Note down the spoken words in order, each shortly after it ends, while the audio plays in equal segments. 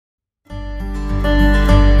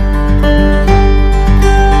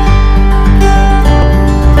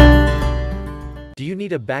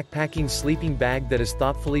need a backpacking sleeping bag that is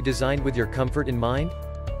thoughtfully designed with your comfort in mind?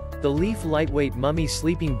 The Leaf Lightweight Mummy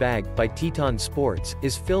Sleeping Bag by TETON Sports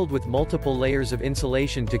is filled with multiple layers of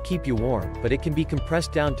insulation to keep you warm, but it can be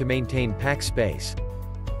compressed down to maintain pack space.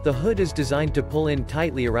 The hood is designed to pull in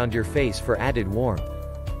tightly around your face for added warmth.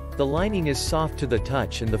 The lining is soft to the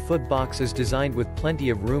touch and the foot box is designed with plenty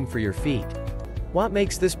of room for your feet. What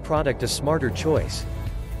makes this product a smarter choice?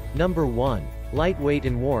 Number 1. Lightweight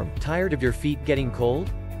and warm. Tired of your feet getting cold?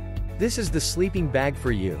 This is the sleeping bag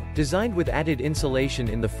for you, designed with added insulation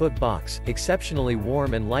in the foot box, exceptionally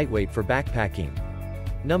warm and lightweight for backpacking.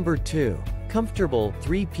 Number 2. Comfortable,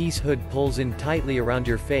 3-piece hood pulls in tightly around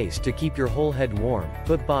your face to keep your whole head warm.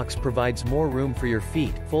 Foot box provides more room for your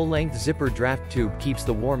feet. Full-length zipper draft tube keeps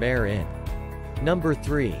the warm air in. Number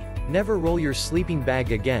 3. Never roll your sleeping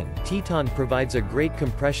bag again. TETON provides a great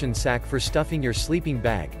compression sack for stuffing your sleeping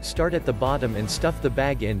bag. Start at the bottom and stuff the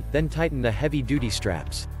bag in, then tighten the heavy-duty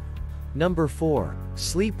straps. Number 4.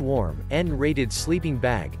 Sleep Warm, N-rated sleeping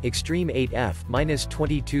bag, Extreme 8F,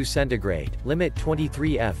 -22 centigrade, Limit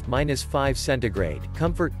 23F, -5 centigrade,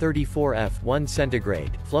 Comfort 34F, 1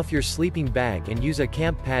 centigrade. Fluff your sleeping bag and use a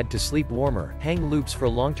camp pad to sleep warmer. Hang loops for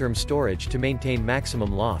long-term storage to maintain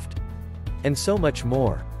maximum loft. And so much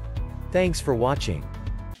more. Thanks for watching.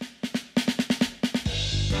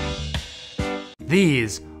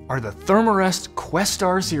 These are the Therm-a-Rest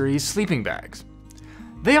Questar series sleeping bags.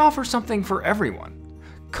 They offer something for everyone.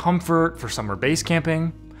 Comfort for summer base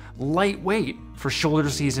camping, lightweight for shoulder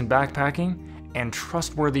season backpacking, and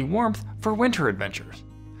trustworthy warmth for winter adventures.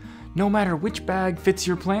 No matter which bag fits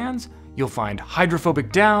your plans, you'll find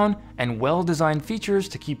hydrophobic down and well-designed features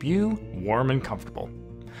to keep you warm and comfortable.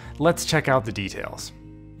 Let's check out the details.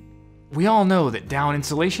 We all know that down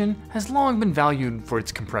insulation has long been valued for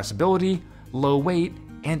its compressibility, low weight,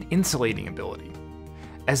 and insulating ability.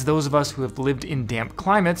 As those of us who have lived in damp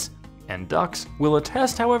climates, and ducks, will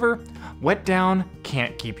attest, however, wet down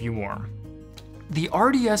can't keep you warm. The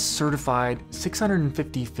RDS certified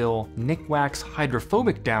 650 fill Nikwax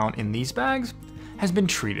hydrophobic down in these bags has been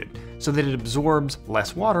treated so that it absorbs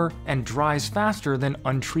less water and dries faster than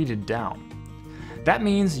untreated down. That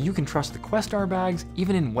means you can trust the Questar bags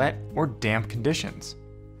even in wet or damp conditions.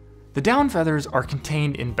 The down feathers are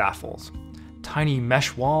contained in baffles. Tiny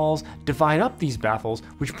mesh walls divide up these baffles,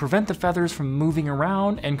 which prevent the feathers from moving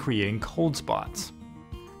around and creating cold spots.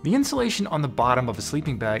 The insulation on the bottom of a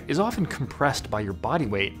sleeping bag is often compressed by your body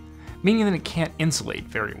weight, meaning that it can't insulate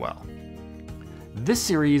very well. This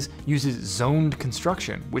series uses zoned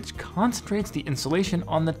construction, which concentrates the insulation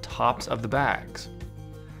on the tops of the bags.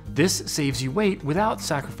 This saves you weight without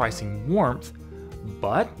sacrificing warmth,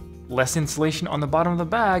 but less insulation on the bottom of the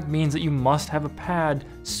bag means that you must have a pad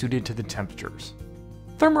suited to the temperatures.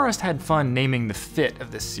 Therm-a-Rest had fun naming the fit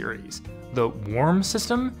of this series. The warm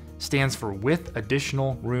system stands for with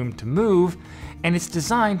additional room to move, and it's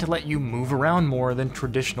designed to let you move around more than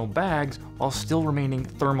traditional bags while still remaining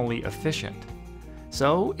thermally efficient.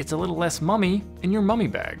 So it's a little less mummy in your mummy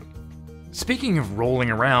bag. Speaking of rolling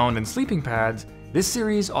around and sleeping pads, this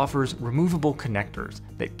series offers removable connectors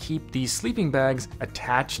that keep these sleeping bags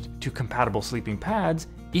attached to compatible sleeping pads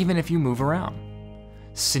even if you move around.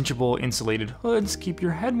 Cinchable insulated hoods keep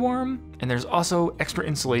your head warm, and there's also extra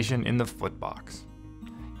insulation in the foot box.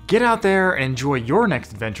 Get out there and enjoy your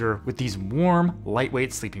next adventure with these warm,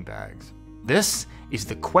 lightweight sleeping bags. This is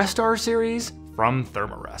the Questar series from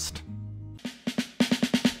Therm-a-Rest.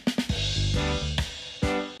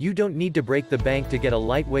 You don't need to break the bank to get a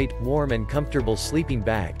lightweight, warm and comfortable sleeping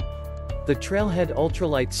bag. The TrailHead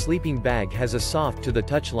Ultralight sleeping bag has a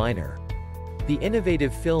soft-to-the-touch liner. The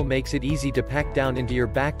innovative fill makes it easy to pack down into your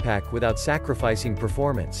backpack without sacrificing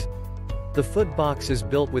performance. The foot box is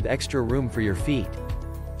built with extra room for your feet.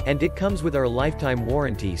 And it comes with our lifetime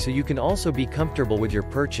warranty, so you can also be comfortable with your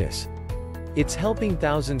purchase. It's helping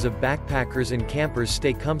thousands of backpackers and campers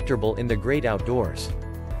stay comfortable in the great outdoors.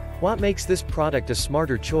 What makes this product a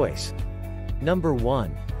smarter choice? Number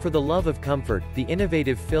 1. For the love of comfort, the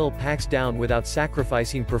innovative fill packs down without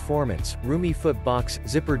sacrificing performance. Roomy foot box,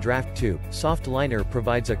 zipper draft tube, soft liner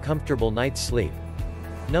provides a comfortable night's sleep.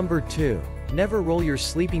 Number 2. Never roll your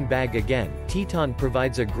sleeping bag again. TETON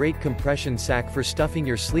provides a great compression sack for stuffing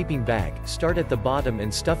your sleeping bag. Start at the bottom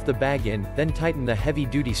and stuff the bag in, then tighten the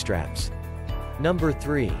heavy-duty straps. Number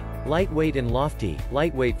 3. Lightweight and lofty.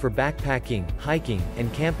 Lightweight for backpacking, hiking,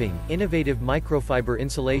 and camping. Innovative microfiber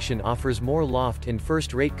insulation offers more loft and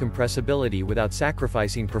first-rate compressibility without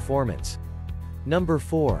sacrificing performance. Number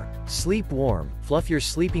 4. Sleep warm. Fluff your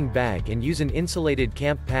sleeping bag and use an insulated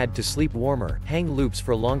camp pad to sleep warmer. Hang loops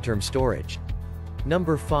for long-term storage.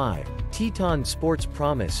 Number 5. TETON Sports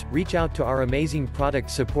Promise. Reach out to our amazing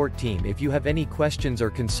product support team if you have any questions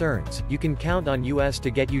or concerns. You can count on us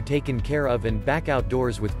to get you taken care of and back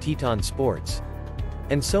outdoors with TETON Sports.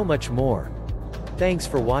 And so much more. Thanks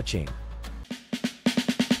for watching.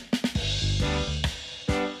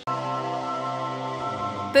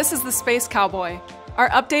 This is the Space Cowboy, our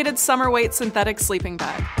updated summer weight synthetic sleeping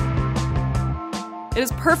bag. It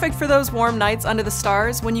is perfect for those warm nights under the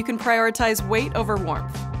stars when you can prioritize weight over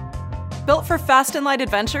warmth. Built for fast and light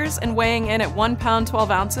adventures and weighing in at 1 pound 12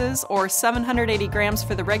 ounces or 780 grams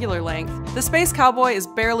for the regular length, the Space Cowboy is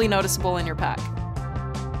barely noticeable in your pack.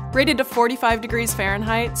 Rated to 45 degrees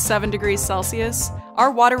Fahrenheit, 7 degrees Celsius,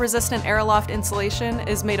 our water-resistant Aeroloft insulation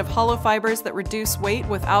is made of hollow fibers that reduce weight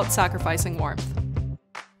without sacrificing warmth.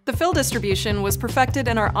 The fill distribution was perfected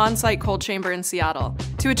in our on-site cold chamber in Seattle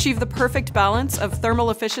to achieve the perfect balance of thermal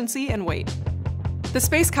efficiency and weight. The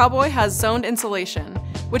Space Cowboy has zoned insulation,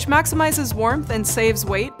 which maximizes warmth and saves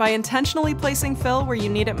weight by intentionally placing fill where you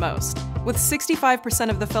need it most, with 65%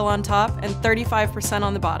 of the fill on top and 35%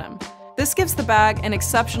 on the bottom. This gives the bag an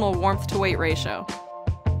exceptional warmth-to-weight ratio.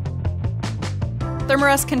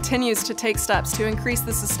 Therm-a-Rest continues to take steps to increase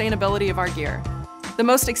the sustainability of our gear. The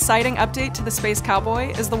most exciting update to the Space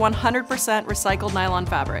Cowboy is the 100% recycled nylon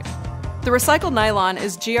fabric. The recycled nylon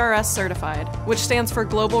is GRS certified, which stands for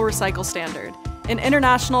Global Recycle Standard, an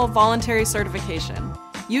international voluntary certification.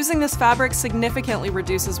 Using this fabric significantly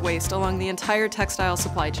reduces waste along the entire textile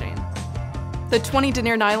supply chain. The 20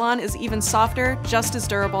 denier nylon is even softer, just as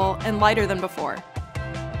durable, and lighter than before.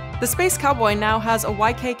 The Space Cowboy now has a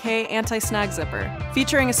YKK anti-snag zipper,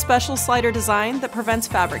 featuring a special slider design that prevents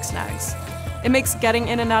fabric snags. It makes getting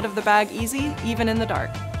in and out of the bag easy, even in the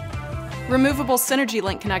dark. Removable Synergy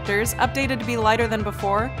Link connectors, updated to be lighter than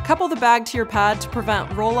before, couple the bag to your pad to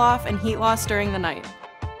prevent roll-off and heat loss during the night.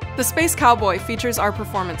 The Space Cowboy features our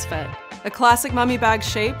Performance Fit, a classic mummy bag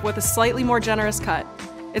shape with a slightly more generous cut.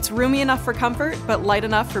 It's roomy enough for comfort, but light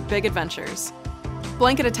enough for big adventures.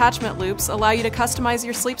 Blanket attachment loops allow you to customize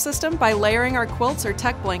your sleep system by layering our quilts or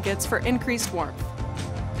tech blankets for increased warmth.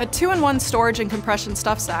 A 2-in-1 storage and compression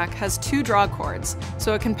stuff sack has 2 draw cords,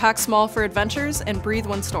 so it can pack small for adventures and breathe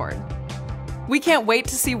when stored. We can't wait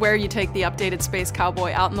to see where you take the updated Space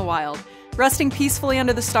Cowboy out in the wild, resting peacefully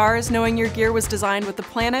under the stars knowing your gear was designed with the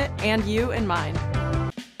planet and you in mind.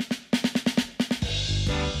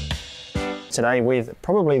 Today with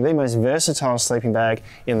probably the most versatile sleeping bag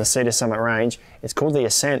in the Cedar Summit range. It's called the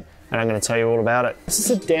Ascent, and I'm going to tell you all about it. This is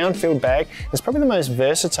a down-filled bag. It's probably the most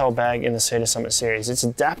versatile bag in the Cedar Summit series. It's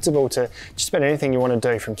adaptable to just about anything you want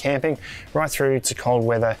to do, from camping right through to cold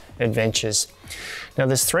weather adventures. Now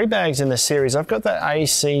there's 3 bags in the series. I've got the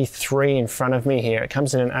AC3 in front of me here. It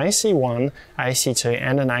comes in an AC1, AC2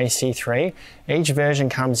 and an AC3. Each version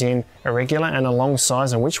comes in a regular and a long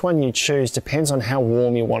size, and which one you choose depends on how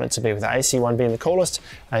warm you want it to be, with the AC1 being the coolest,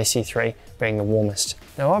 AC3 being the warmest.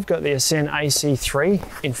 Now I've got the Ascent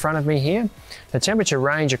AC3 in front of me here. The temperature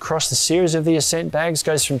range across the series of the Ascent bags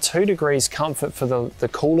goes from 2 degrees comfort for the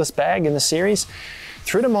coolest bag in the series,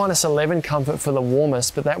 through to -11 comfort for the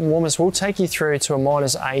warmest, but that warmest will take you through to a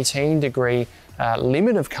 -18 degree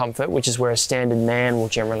limit of comfort, which is where a standard man will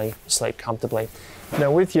generally sleep comfortably. Now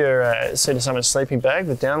with your Cedar Summit sleeping bag,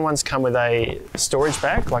 the down ones come with a storage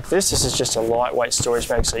bag like this. This is just a lightweight storage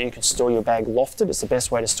bag, so you can store your bag lofted. It's the best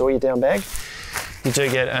way to store your down bag. You do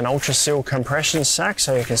get an Ultra Seal compression sack,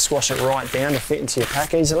 so you can squash it right down to fit into your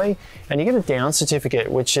pack easily. And you get a down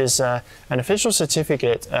certificate, which is an official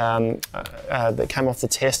certificate that came off the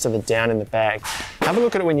test of the down in the bag. Have a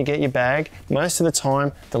look at it when you get your bag. Most of the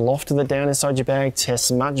time, the loft of the down inside your bag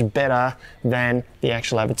tests much better than the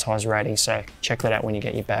actual advertised rating, so check that out when you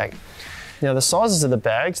get your bag. Now the sizes of the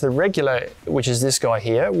bags, the regular, which is this guy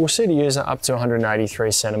here, will suit a user up to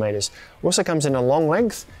 183 centimeters. Also comes in a long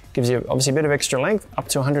length, gives you obviously a bit of extra length, up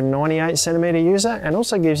to 198 centimeter user, and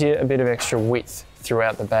also gives you a bit of extra width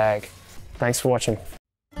throughout the bag. Thanks for watching.